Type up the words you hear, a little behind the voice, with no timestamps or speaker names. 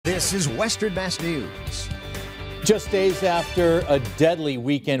This is Western Mass News. Just days after a deadly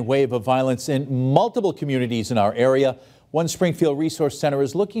weekend wave of violence in multiple communities in our area, one Springfield Resource Center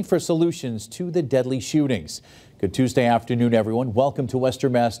is looking for solutions to the deadly shootings. Good Tuesday afternoon, everyone. Welcome to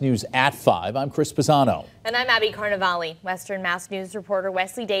Western Mass News at 5. I'm Chris Pisano. And I'm Abby Carnevale. Western Mass News reporter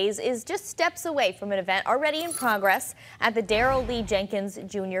Wesley Days is just steps away from an event already in progress at the Darrell Lee Jenkins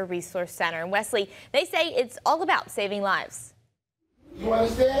Jr. Resource Center. And Wesley, they say it's all about saving lives. You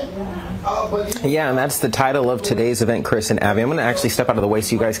understand? Yeah, and that's the title of today's event, Chris and Abby. I'm going to actually step out of the way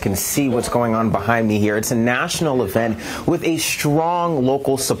so you guys can see what's going on behind me here. It's a national event with a strong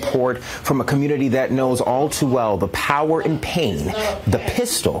local support from a community that knows all too well the power and pain the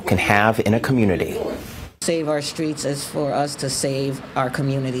pistol can have in a community. Save Our Streets is for us to save our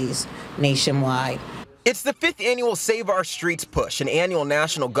communities nationwide. It's the 5th annual Save Our Streets Push, an annual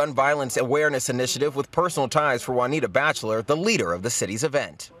national gun violence awareness initiative with personal ties for Juanita Batchelor, the leader of the city's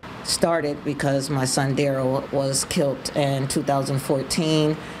event. Started because my son Darrell was killed in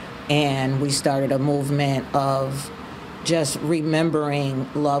 2014, and we started a movement of just remembering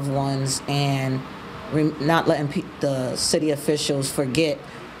loved ones and not letting the city officials forget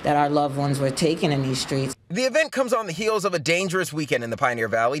that our loved ones were taken in these streets. The event comes on the heels of a dangerous weekend in the Pioneer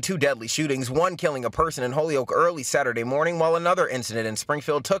Valley. 2 deadly shootings, one killing a person in Holyoke early Saturday morning, while another incident in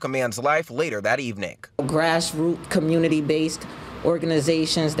Springfield took a man's life later that evening. Grassroots, community-based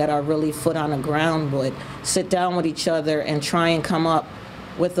organizations that are really foot on the ground would sit down with each other and try and come up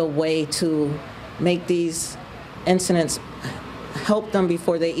with a way to make these incidents help them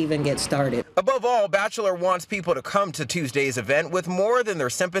before they even get started. Above all, Batchelor wants people to come to Tuesday's event with more than their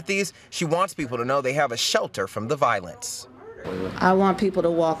sympathies. She wants people to know they have a shelter from the violence. I want people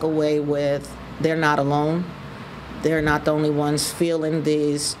to walk away with they're not alone. They're not the only ones feeling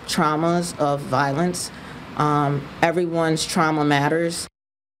these traumas of violence. Everyone's trauma matters.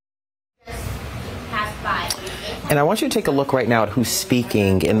 And I want you to take a look right now at who's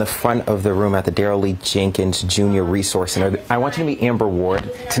speaking in the front of the room at the Darrell Lee Jenkins Jr. Resource Center. I want you to meet Amber Ward.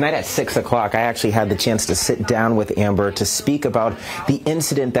 Tonight at 6 o'clock, I actually had the chance to sit down with Amber to speak about the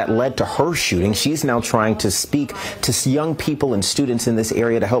incident that led to her shooting. She's now trying to speak to young people and students in this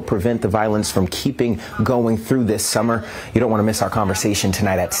area to help prevent the violence from keeping going through this summer. You don't want to miss our conversation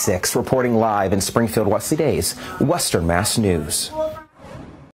tonight at 6. Reporting live in Springfield, Wesley Days, Western Mass News.